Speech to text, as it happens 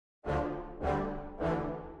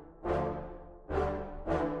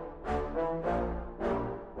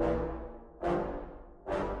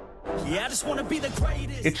Yeah, I just want to be the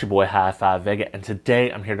greatest. It's your boy Hi-Fi Vega, and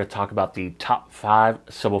today I'm here to talk about the top 5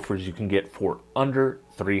 subwoofers you can get for under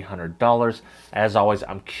 $300. As always,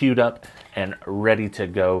 I'm queued up and ready to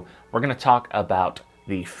go. We're going to talk about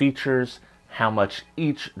the features, how much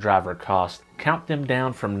each driver costs, count them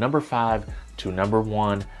down from number 5 to number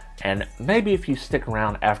 1, and maybe if you stick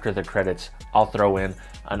around after the credits, I'll throw in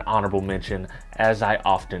an honorable mention, as I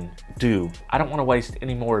often do. I don't want to waste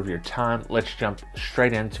any more of your time. Let's jump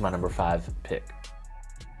straight into my number 5 pick.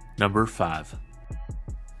 Number 5.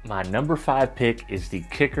 My number 5 pick is the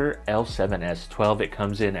Kicker L7S12. It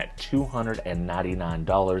comes in at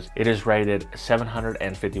 $299. It is rated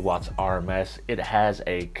 750 watts RMS. It has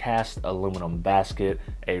a cast aluminum basket,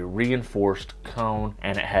 a reinforced cone,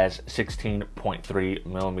 and it has 16.3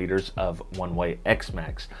 millimeters of one-way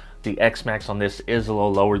X-Max. The X-Max on this is a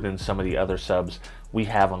little lower than some of the other subs we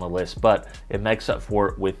have on the list, but it makes up for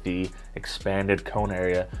it with the expanded cone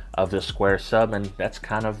area of the square sub, and that's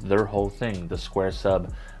kind of their whole thing. The square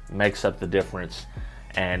sub makes up the difference,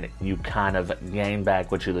 and you kind of gain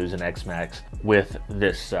back what you lose in X-Max with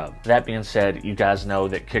this sub. That being said, you guys know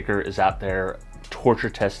that Kicker is out there torture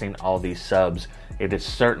testing all these subs. It is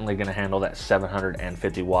certainly going to handle that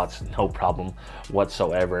 750 watts, no problem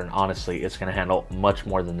whatsoever. And honestly, it's going to handle much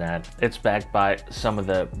more than that. It's backed by some of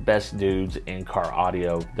the best dudes in car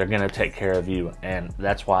audio. They're going to take care of you. And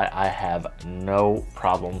that's why I have no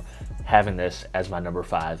problem having this as my number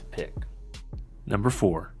 5 pick. Number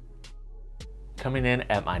 4. Coming in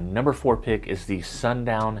at my number 4 pick is the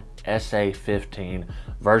Sundown SA15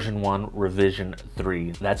 version 1 revision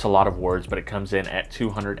 3. That's a lot of words, but it comes in at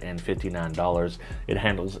 $259. It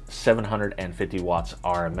handles 750 watts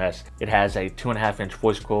RMS. It has a 2.5-inch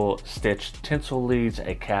voice coil, stitched tinsel leads,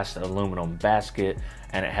 a cast aluminum basket,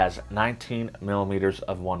 and it has 19 millimeters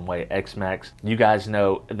of one-way X-Max. You guys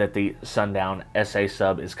know that the Sundown SA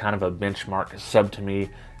sub is kind of a benchmark sub to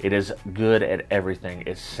me. It is good at everything.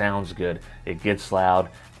 It sounds good, it gets loud,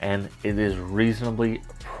 and it is reasonably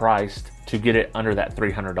priced. To get it under that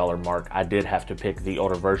 $300 mark, I did have to pick the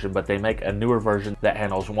older version, but they make a newer version that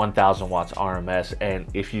handles 1000 watts RMS, and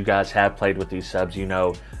if you guys have played with these subs, you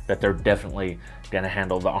know that they're definitely gonna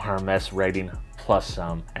handle the RMS rating plus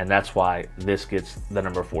some, and that's why this gets the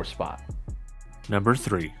number 4 spot. Number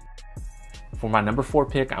 3. For my number 4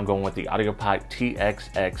 pick, I'm going with the Audiopipe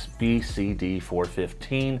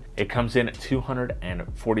TXXBCD415. It comes in at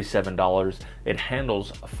 $247. It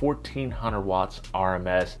handles 1400 watts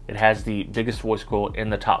RMS. It has the biggest voice coil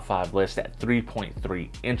in the top 5 list at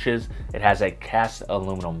 3.3 inches. It has a cast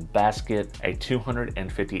aluminum basket, a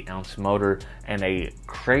 250 ounce motor, and a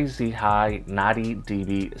crazy high 90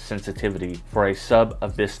 dB sensitivity. For a sub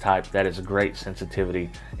of this type, that is great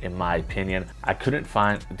sensitivity in my opinion. I couldn't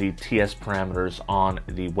find the TS parameters on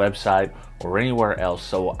the website or anywhere else,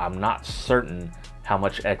 so I'm not certain how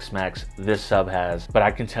much X-Max this sub has, but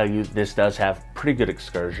I can tell you this does have pretty good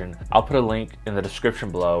excursion. I'll put a link in the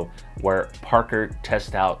description below where Parker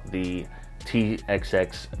tests out the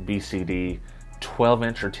TXXBCD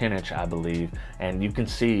 12-inch or 10-inch, I believe, and you can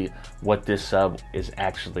see what this sub is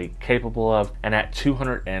actually capable of. And at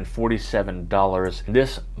 $247,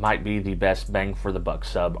 this might be the best bang for the buck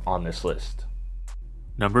sub on this list.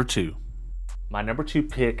 Number 2. My number 2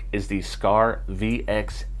 pick is the Skar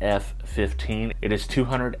VXF 15. It is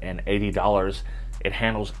 $280. It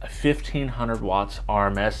handles 1500 watts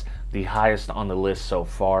RMS, the highest on the list so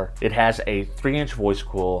far. It has a 3-inch voice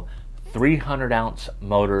coil, 300 ounce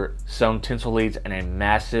motor, sewn tinsel leads, and a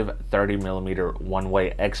massive 30 millimeter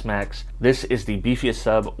one-way X-Max. This is the beefiest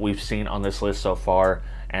sub we've seen on this list so far,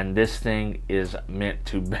 and this thing is meant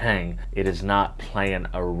to bang. It is not playing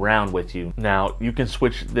around with you. Now, you can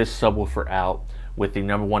switch this subwoofer out with the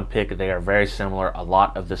number 1 pick. They are very similar, a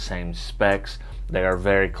lot of the same specs. They are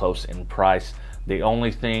very close in price. The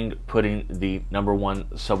only thing putting the number 1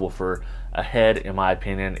 subwoofer ahead, in my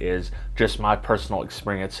opinion, is just my personal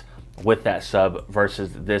experience with that sub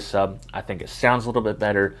versus this sub. I think it sounds a little bit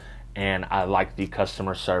better, and I like the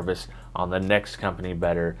customer service on the next company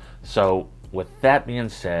better. So with that being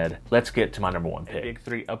said, let's get to my number 1 pick. A Big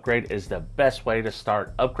 3 upgrade is the best way to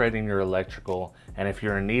start upgrading your electrical, and if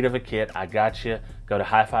you're in need of a kit, I got you. Go to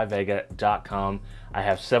hifivega.com. I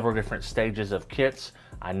have several different stages of kits.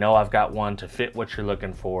 I know I've got one to fit what you're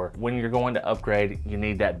looking for. When you're going to upgrade, you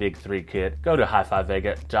need that Big 3 kit. Go to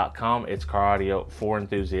hifivega.com. It's car audio for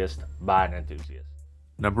enthusiasts by an enthusiast.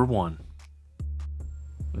 Number 1.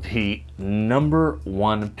 The number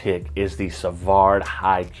 1 pick is the Savard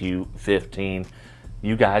Hi-Q 15.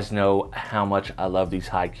 You guys know how much I love these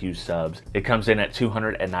Hi-Q subs. It comes in at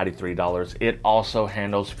 $293. It also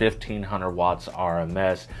handles 1500 watts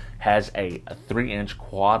RMS, has a 3-inch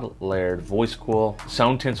quad layered voice coil,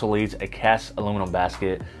 sewn tinsel leads, a cast aluminum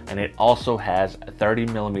basket, and it also has 30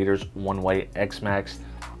 millimeters one-way X-Max.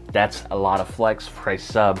 That's a lot of flex for a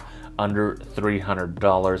sub under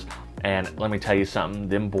 $300. And let me tell you something,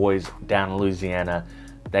 them boys down in Louisiana,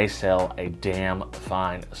 they sell a damn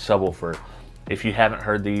fine subwoofer. If you haven't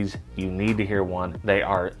heard these, you need to hear one. They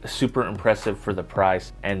are super impressive for the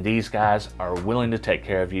price, and these guys are willing to take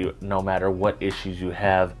care of you no matter what issues you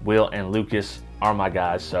have. Will and Lucas are my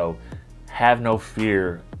guys, so have no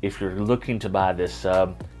fear. If you're looking to buy this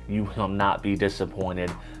sub, you will not be disappointed.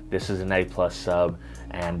 This is an A+ sub,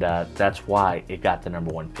 and that's why it got the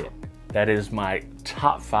 #1 pick. That is my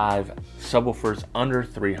top 5 subwoofers under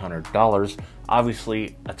 $300.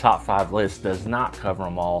 Obviously, a top 5 list does not cover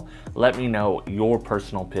them all. Let me know your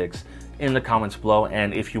personal picks in the comments below,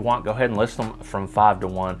 and if you want, go ahead and list them from 5 to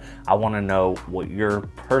 1. I want to know what your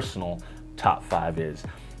personal top 5 is.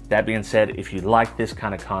 That being said, if you like this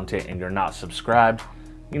kind of content and you're not subscribed,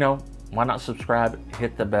 you know, why not subscribe?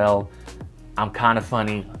 Hit the bell. I'm kind of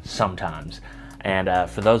funny sometimes. And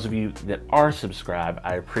for those of you that are subscribed,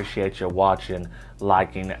 I appreciate you watching,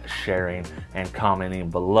 liking, sharing, and commenting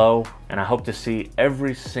below. And I hope to see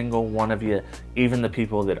every single one of you, even the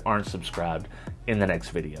people that aren't subscribed, in the next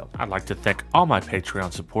video. I'd like to thank all my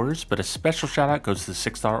Patreon supporters, but a special shout out goes to the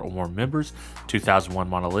 $6 or more members: 2001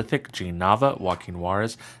 Monolithic, Gene Nava, Joaquin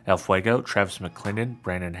Juarez, El Fuego, Travis McClendon,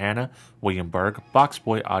 Brandon Hanna, William Berg,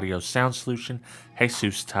 Boxboy Audio Sound Solution,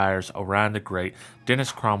 Jesus Tires, Orion the Great,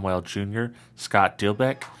 Dennis Cromwell Jr., Scott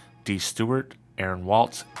Dilbeck, D. Stewart, Aaron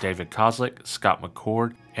Waltz, David Kozlik, Scott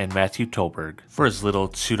McCord, and Matthew Tolberg. For as little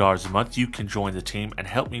as $2 a month, you can join the team and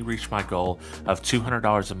help me reach my goal of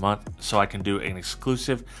 $200 a month so I can do an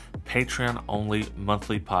exclusive Patreon-only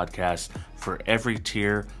monthly podcast for every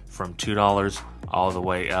tier from $2 all the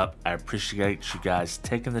way up. I appreciate you guys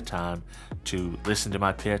taking the time to listen to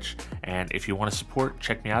my pitch, and if you want to support,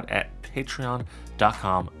 check me out at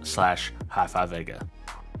patreon.com/hi-fi-vega.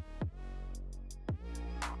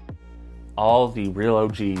 All the real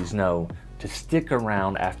OGs know to stick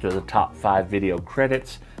around after the top 5 video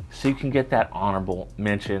credits so you can get that honorable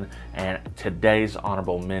mention, and today's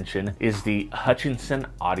honorable mention is the Hutchinson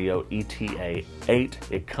Audio ETA 8.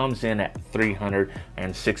 It comes in at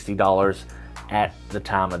 $360 at the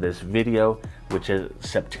time of this video, which is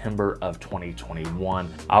September of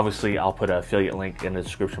 2021. Obviously, I'll put an affiliate link in the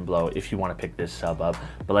description below if you want to pick this sub up,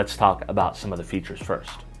 but let's talk about some of the features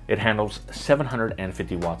first. It handles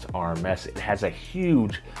 750 watts RMS. It has a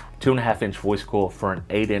huge 2.5-inch voice coil for an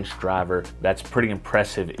 8-inch driver. That's pretty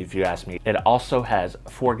impressive if you ask me. It also has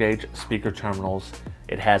 4-gauge speaker terminals.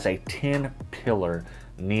 It has a 10-pillar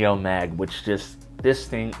Neo Mag, which this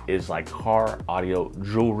thing is like car audio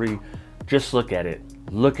jewelry. Just look at it.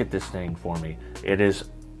 Look at this thing for me. It is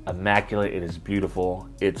immaculate. It is beautiful.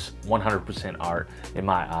 It's 100% art in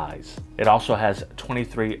my eyes. It also has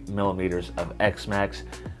 23 millimeters of X-Max.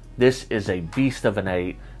 This is a beast of an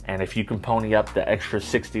 8, and if you can pony up the extra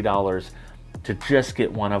 $60 to just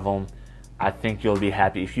get one of them, I think you'll be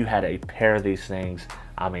happy. If you had a pair of these things,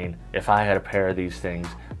 I mean, if I had a pair of these things,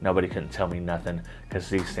 nobody can tell me nothing, because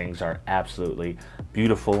these things are absolutely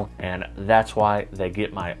beautiful, and that's why they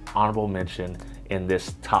get my honorable mention in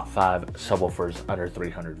this top 5 subwoofers under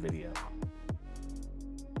 300 video.